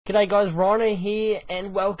G'day guys, Ryno here,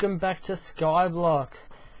 and welcome back to Skyblock.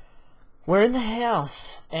 We're in the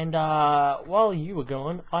house, and while you were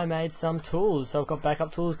gone, I made some tools. So I've got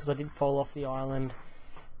backup tools because I did fall off the island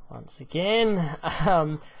once again.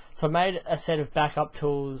 So I made a set of backup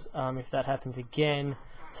tools if that happens again,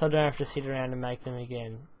 so I don't have to sit around and make them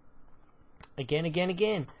again.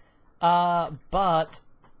 But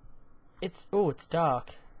it's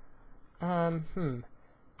dark.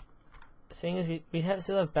 Seeing as we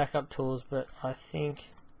still have backup tools, but I think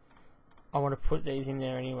I want to put these in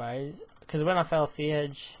there anyways, because when I fell off the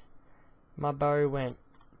edge, my bow went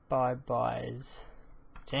bye-byes.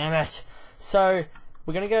 Damn it! So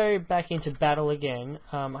we're gonna go back into battle again.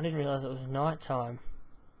 I didn't realise it was night time,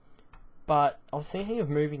 but I was thinking of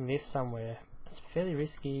moving this somewhere. It's fairly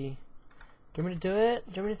risky. Do you want me to do it?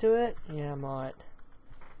 Do you want me to do it? Yeah, I might.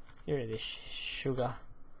 Get rid of this sugar.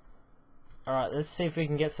 Alright, let's see if we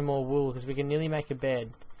can get some more wool, because we can nearly make a bed.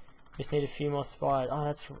 Just need a few more spiders. Oh,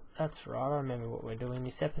 that's right, I remember what we're doing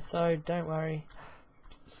this episode, don't worry.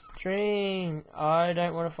 String! I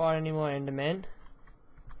don't want to fight any more Endermen.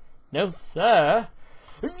 No, sir!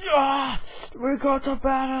 Yeah! We got to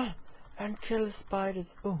battle and kill the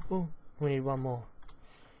spiders. Oh, we need one more.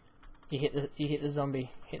 You hit the zombie.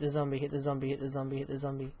 Hit the zombie.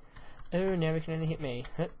 Oh, now we can only hit me.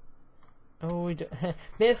 Oh, we do.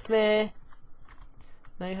 Missed me!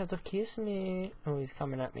 Now you have to kiss me. Oh, he's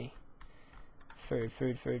coming at me. Food.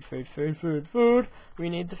 We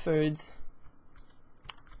need the foods.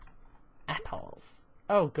 Apples.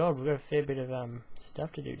 Oh god, we've got a fair bit of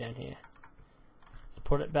stuff to do down here. Let's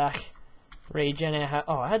put it back. Regen our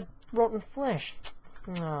oh, I had rotten flesh.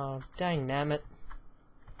 Oh, dang nammit.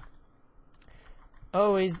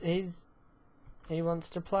 Oh, he wants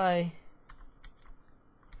to play.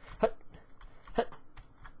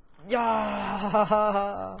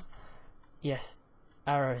 Yeah! Yes,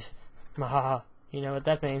 arrows. Mahaha. You know what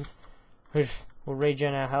that means. We'll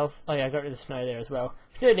regen our health. Oh yeah, I got rid of the snow there as well.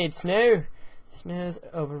 We don't need snow. Snow's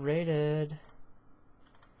overrated.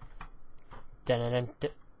 Dun.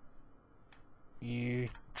 You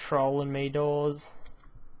trolling me, doors.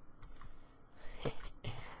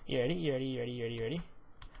 You ready?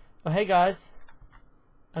 Oh hey guys.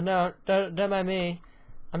 Oh no, don't mind me.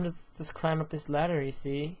 I'm just climbing up this ladder, you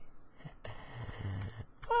see.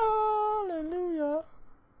 Hallelujah.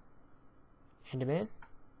 Enderman?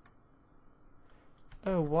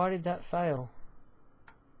 Oh, why did that fail?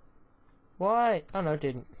 Why? Oh no, it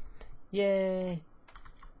didn't. Yay.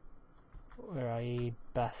 Where are you, you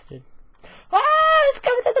bastard? Ah! It's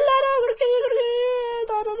coming to the ladder! I'm gonna kill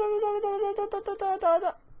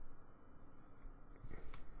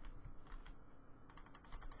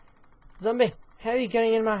you! Zombie! How are you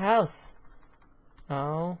getting in my house?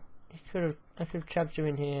 Oh, I could have trapped you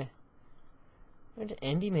in here. Where did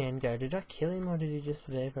Enderman go? Did I kill him or did he just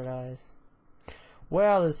vaporize?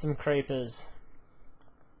 Well, there's some creepers.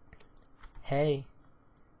 Hey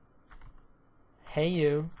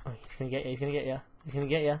you! Oh, he's gonna get you. He's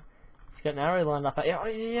got an arrow lined up at you. Oh,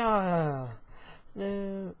 yeah.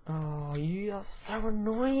 No. Oh, you are so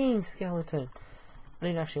annoying, skeleton. I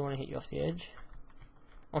didn't actually want to hit you off the edge.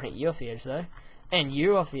 I want to hit you off the edge though. And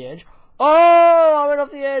you off the edge. Oh, I went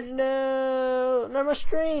off the edge. No more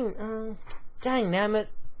string. Dang, damn it.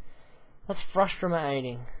 That's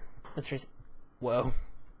frustrating. Whoa,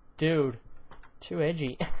 dude, too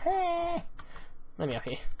edgy. Let me up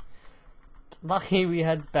here. Lucky we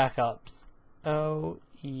had backups. Oh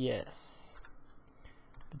yes,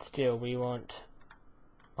 but still we want.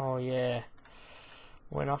 Oh yeah.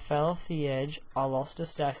 When I fell off the edge, I lost a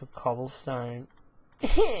stack of cobblestone.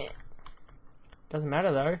 Doesn't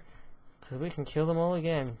matter though, because we can kill them all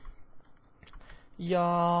again.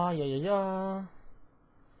 Yeah.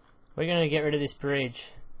 We're gonna get rid of this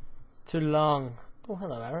bridge. It's too long. Oh,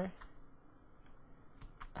 hello, arrow.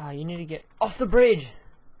 You need to get off the bridge.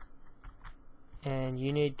 And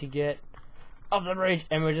you need to get off the bridge.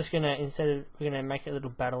 And we're just gonna, we're gonna make a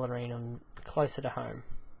little battle arena closer to home.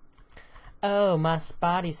 Oh, my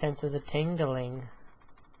spidey senses are tingling.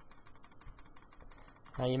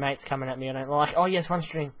 Your mate's coming at me, I don't like. Oh yes, one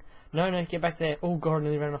string. No, get back there. Oh god, I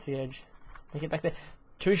nearly ran off the edge. Get back there.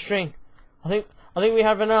 2 string. I think we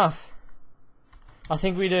have enough. I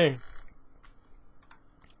think we do.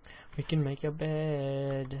 We can make a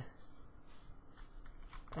bed.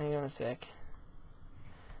 Hang on a sec.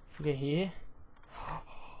 If we get here.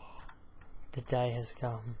 The day has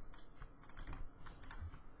come.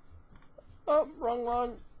 Oh, wrong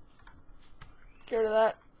one. Get rid of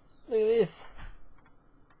that. Look at this.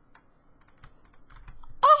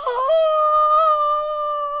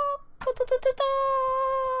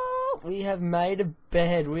 we have made a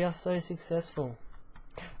bed. We are so successful.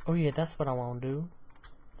 Oh yeah, that's what I want to do.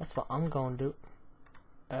 That's what I'm going to do.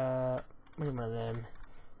 We need one of them.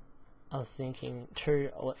 I was thinking 2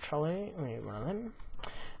 electrolyte. We need one of them.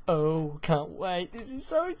 Oh, can't wait. This is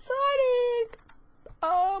so exciting.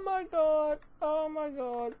 Oh my god. Oh my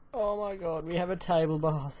god. Oh my god. We have a table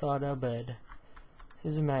beside our bed.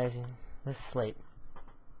 This is amazing. Let's sleep.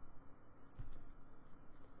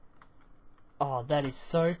 Oh, that is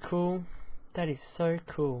so cool. That is so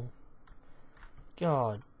cool.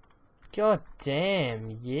 God. God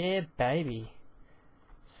damn. Yeah, baby.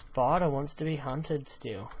 Spider wants to be hunted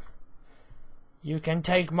still. You can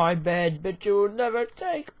take my bed, but you'll never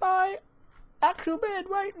take my actual bed.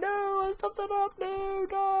 Wait, no, I stopped that up. No,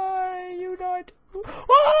 die. You died. Oh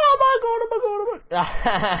my god, oh my god, oh my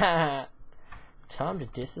god. Time to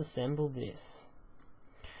disassemble this.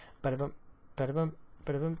 Ba-da-bum, ba-da-bum,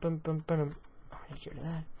 ba-da-bum, bum, bum. Oh, I need to get rid of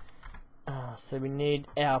that. So we need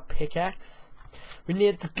our pickaxe. We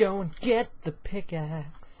need to go and get the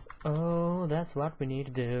pickaxe. Oh, that's what we need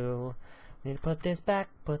to do. We need to put this back,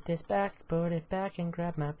 put it back, and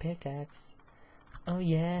grab my pickaxe. Oh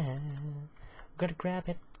yeah. Gotta grab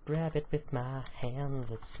it with my hands.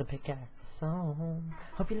 It's the pickaxe song.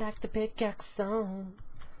 Hope you like the pickaxe song.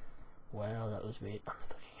 Wow, that was weird. I'm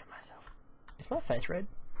just looking at myself. Is my face red?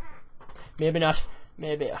 Maybe not.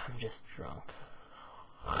 Maybe I'm just drunk.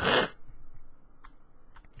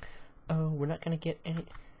 Oh, we're not gonna get any.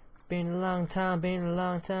 Been a long time,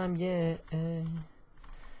 yeah.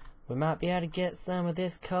 We might be able to get some of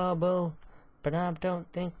this cobble, but I don't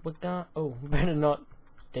think we're gonna. Oh, better not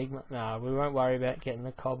dig my. Nah, we won't worry about getting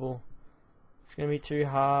the cobble. It's gonna be too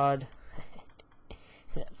hard.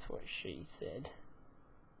 That's what she said.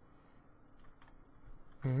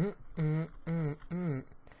 Oh,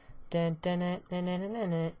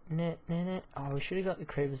 we should have got the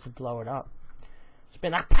creepers to blow it up. It's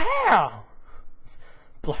been like pow! It's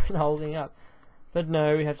blowing the whole thing up. But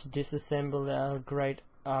no, we have to disassemble our great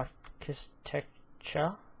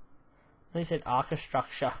architecture. They said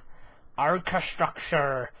archistructure.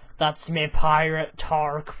 Archistructure. That's me pirate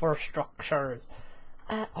talk for structures.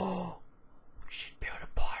 Oh, we should build a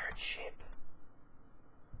pirate ship.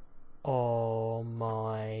 Oh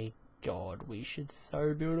my god, we should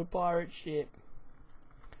so build a pirate ship.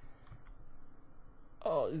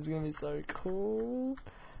 Oh, this is gonna be so cool.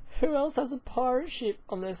 Who else has a pirate ship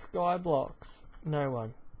on their Skyblocks? No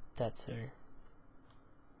one. That's who.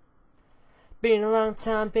 Been a long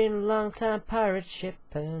time, pirate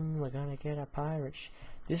shipping. We're gonna get a pirate ship.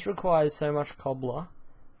 This requires so much cobbler,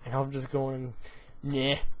 and I've just gone,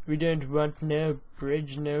 nah, we don't want no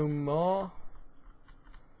bridge no more.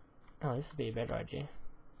 Oh, this would be a better idea.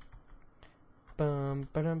 Bum,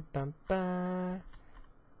 ba-dum, bum, ba.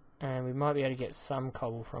 And we might be able to get some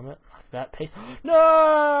cobble from it, like that piece. No!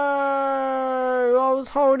 I was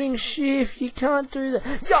holding shift. You can't do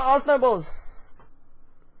that. Yeah, snowballs!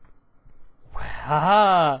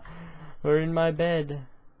 Haha! We're in my bed.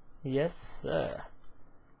 Yes, sir.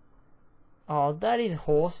 Oh, that is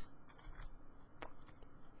horse.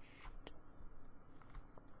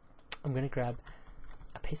 I'm gonna grab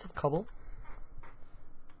a piece of cobble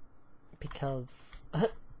because.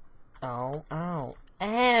 Ow! Ow!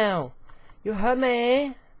 Ow! You hurt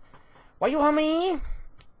me! Why you hurt me?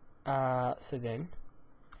 So then,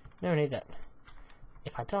 no, I need that.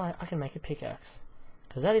 If I die, I can make a pickaxe.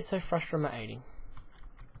 Because that is so frustrating.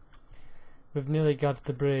 We've nearly got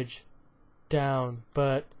the bridge down,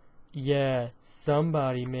 but yeah,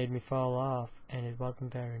 somebody made me fall off, and it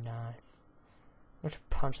wasn't very nice. I'm going to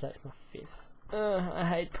punch that with my fist. I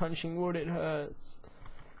hate punching wood, it hurts.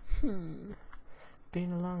 Been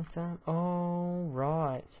a long time. Oh,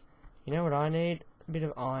 right. You know what I need? A bit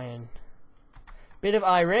of iron. Bit of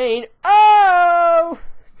Irene. Oh!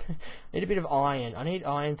 I need a bit of iron. I need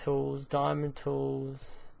iron tools, diamond tools.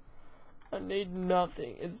 I need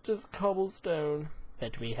nothing. It's just cobblestone.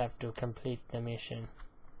 But we have to complete the mission.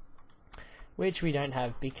 Which we don't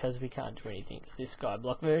have because we can't do anything. Because this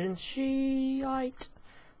Skyblock version's shite.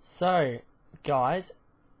 So, guys,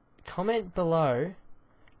 comment below.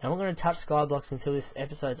 Now I'm going to touch Skyblocks until this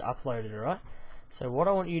episode's uploaded, alright? So what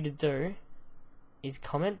I want you to do is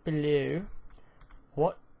comment below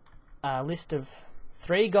what a list of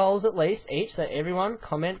 3 goals at least each. So everyone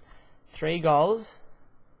comment 3 goals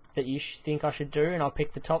that you think I should do, and I'll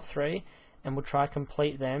pick the top 3 and we'll try to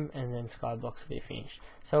complete them, and then Skyblocks will be finished.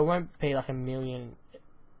 So it won't be like a million.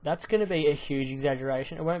 That's going to be a huge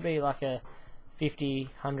exaggeration. It won't be like a 50,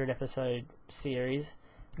 100 episode series.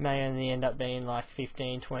 May only end up being like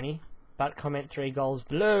 15, 20, but comment 3 goals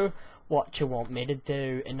below what you want me to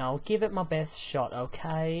do, and I'll give it my best shot,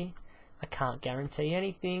 okay? I can't guarantee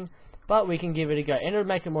anything, but we can give it a go. And it'll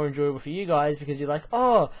make it more enjoyable for you guys, because you're like,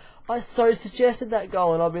 oh, I so suggested that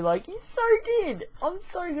goal, and I'll be like, you so did! I'm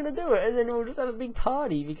so gonna do it, and then we'll just have a big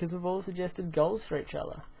party because we've all suggested goals for each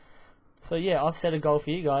other. So yeah, I've set a goal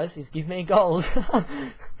for you guys, is give me goals.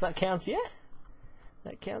 That counts, yeah?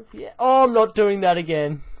 That counts, yeah? Oh, I'm not doing that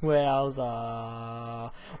again.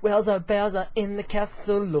 Wowza. Wowza, Bowser in the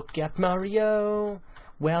castle, look at Mario.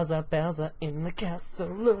 Wowza, Bowser in the castle,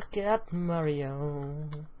 look at Mario.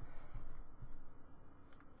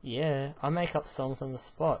 Yeah, I make up songs on the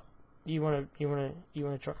spot. You wanna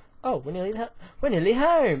try? Oh, we're nearly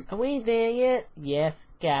home. Are we there yet? Yes,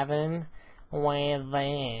 Gavin. We're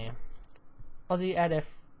there. Aussie ad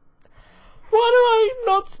F. Why do I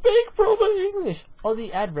not speak proper English?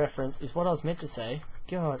 Aussie ad reference is what I was meant to say.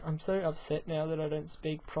 God, I'm so upset now that I don't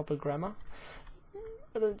speak proper grammar.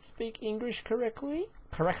 I don't speak English correctly.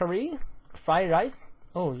 Fried rice?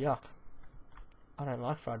 Oh, yuck. I don't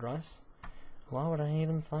like fried rice. Why would I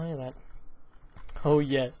even say that? Oh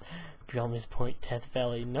yes, beyond this point, Death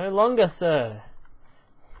Valley. No longer, sir.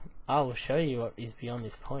 I will show you what is beyond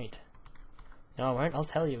this point. No, I won't. I'll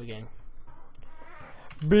tell you again.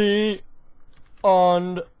 Beyond.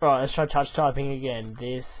 Right, let's try touch typing again.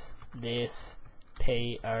 This,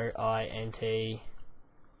 P-O-I-N-T.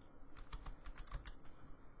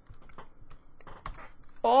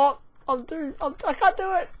 Oh, I can't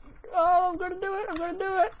do it. Oh, I'm gonna do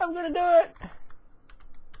it.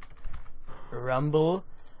 Rumble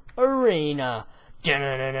Arena.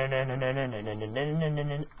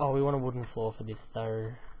 Oh, we want a wooden floor for this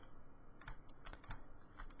though.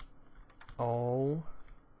 Oh,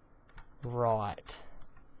 right.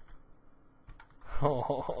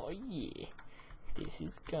 Oh yeah, this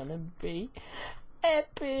is gonna be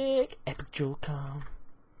epic. Epic jewel com.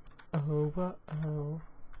 Oh.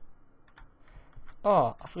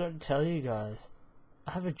 Oh, I forgot to tell you guys.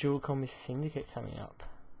 I have a dual com with Syndicate coming up.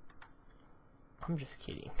 I'm just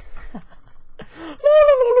kidding.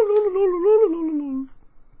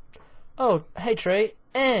 Oh, hey Tree.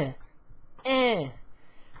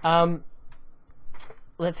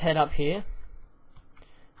 Let's head up here.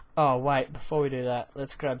 Oh wait, before we do that,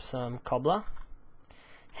 let's grab some cobbler.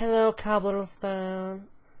 Hello, cobblestone.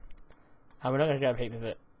 We're not gonna grab a heap of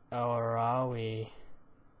it. Or are we?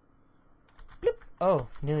 Bloop. Oh,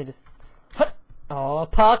 nearly just. Oh,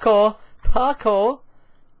 parkour!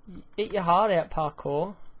 Eat your heart out,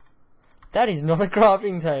 parkour. That is not a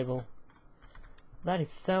crafting table. That is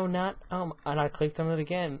so not. And I clicked on it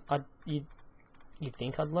again. You'd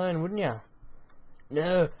think I'd learn, wouldn't you?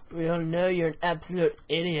 No, we all know you're an absolute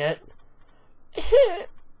idiot. I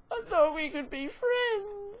thought we could be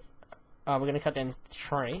friends. Oh, we're gonna cut down this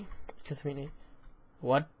tree because we need.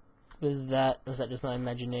 What was that? Was that just my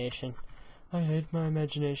imagination? I hate my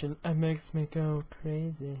imagination. It makes me go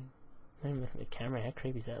crazy. I'm looking at the camera. How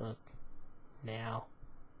creepy does that look? Now.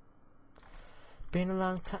 Been a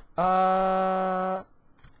long time.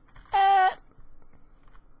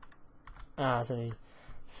 There's any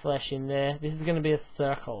flesh in there. This is going to be a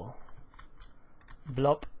circle.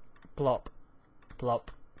 Blop, blop, blop,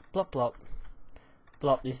 blop, blop,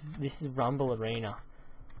 blop. This is Rumble Arena.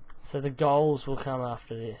 So the goals will come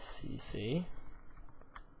after this. You see.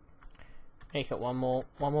 Make it one more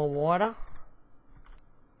wider.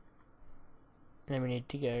 Then we need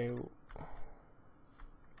to go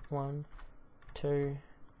 1, 2,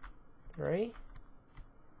 3.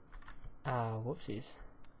 Whoopsies.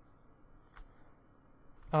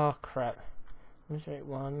 Oh crap. Let's do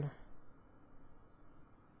 1.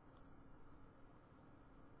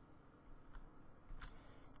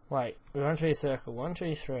 Wait, we want to be a circle. 1,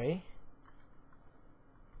 2, 3.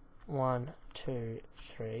 1, 2,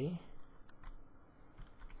 3.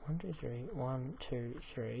 1, 2, 3. 1, 2,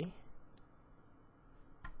 3.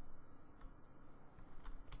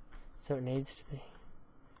 So it needs to be 1,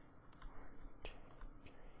 2, 3.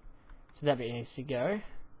 So that bit needs to go.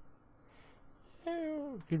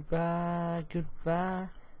 Oh, goodbye, goodbye,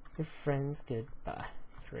 good friends, goodbye.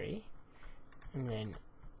 3, and then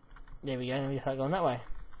there we go. Then we start going that way.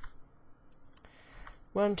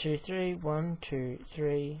 1, 2, 3. 1, 2,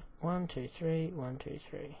 3. 1, 2, 3. 1, 2,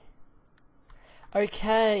 3.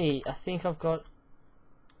 Okay, I think I've got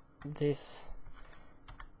this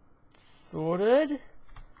sorted.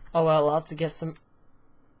 Oh well, I'll have to get some.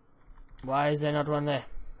 Why is there not one there?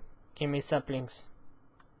 Give me saplings.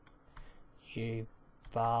 You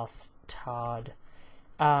bastard.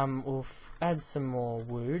 We'll add some more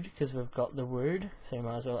wood because we've got the wood, so you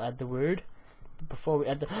might as well add the wood. But before we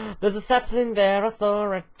add the, there's a sapling there. I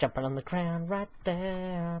saw it jumping on the ground right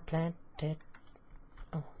there. Plant it.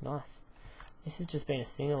 Oh, nice. This has just been a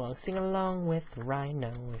sing-along. Sing along with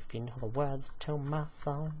Ryno if you know the words to my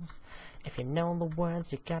songs. If you know the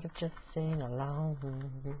words, you gotta just sing along.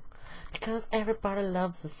 Because everybody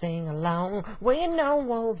loves to sing along. We know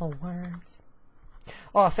all the words.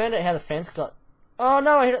 Oh, I found out how the fence got... Oh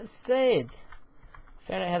no, I hit it with seeds.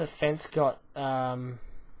 Found out how the fence got... Oh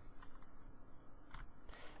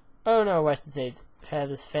no, I wasted seeds. How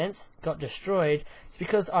this fence got destroyed. It's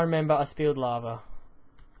because I remember I spilled lava.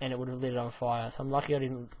 And it would have lit it on fire. So I'm lucky I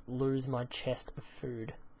didn't lose my chest of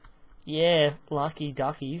food. Yeah, lucky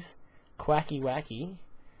duckies. Quacky wacky.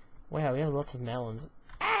 Wow, we have lots of melons.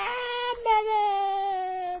 Ah,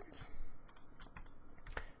 melons!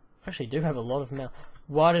 Actually, do have a lot of melons.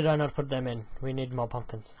 Why did I not put them in? We need more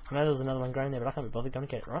pumpkins. I know there was another one growing there, but I can't be bothered going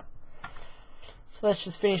to get it, right? So let's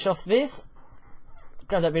just finish off this.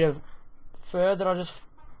 Grab that bit of fur that I just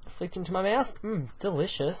flicked into my mouth. Mmm,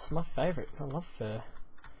 delicious. My favourite. I love fur.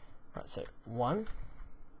 Right, so 1,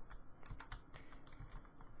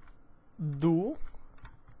 2,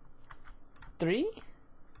 3,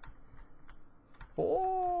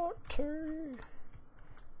 4, 2,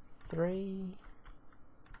 3,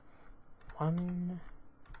 1,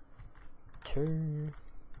 2,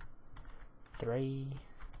 3,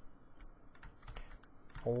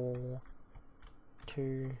 4,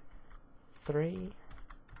 2, 3,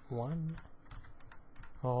 1.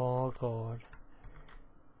 Oh god.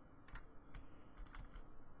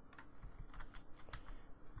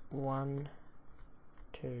 1,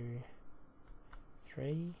 2,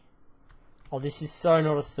 3. Oh, this is so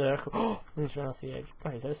not a circle. Oh, let me just run off the edge.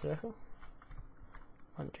 Wait, is that a circle?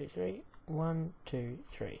 1, 2, 3. 1, 2,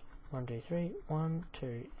 3. 1, 2, 3. 1,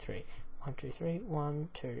 2, 3. 1, 2, 3. 1,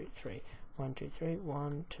 2, 3. 1, 2, 3.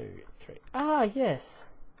 1, 2, 3. Ah, yes.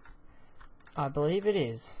 I believe it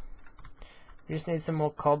is. We just need some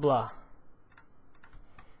more cobbler.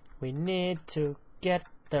 We need to get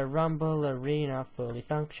the Rumble Arena fully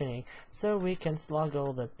functioning so we can slug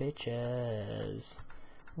all the bitches.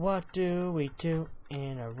 What do we do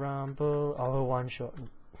in a rumble? Oh, one shot.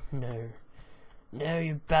 No. No,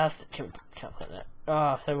 you bastard. Can't play that.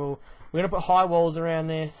 Ah, so we're gonna put high walls around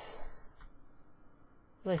this.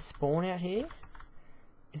 Do they spawn out here?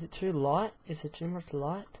 Is it too light? Is it too much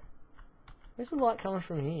light? Where's the light coming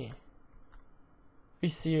from here? Be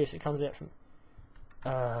serious, it comes out from...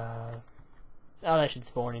 Oh, they should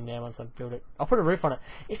spawn in there once I build it. I'll put a roof on it.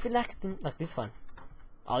 If you like this one.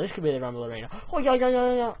 Oh, this could be the Rumble Arena. Oh,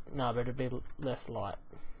 yeah. No, but it'd be less light.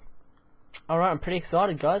 Alright, I'm pretty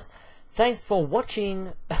excited, guys. Thanks for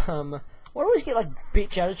watching. I always get, like,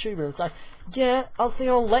 bitch attitude, but it's like, yeah, I'll see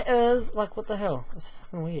you all later. Like, what the hell? That's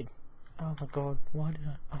fucking weird. Oh my god, why did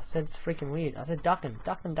I said it's freaking weird. I said duck.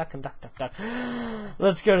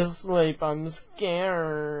 Let's go to sleep. I'm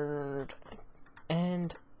scared.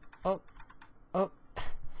 And... Oh.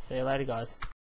 See you later, guys.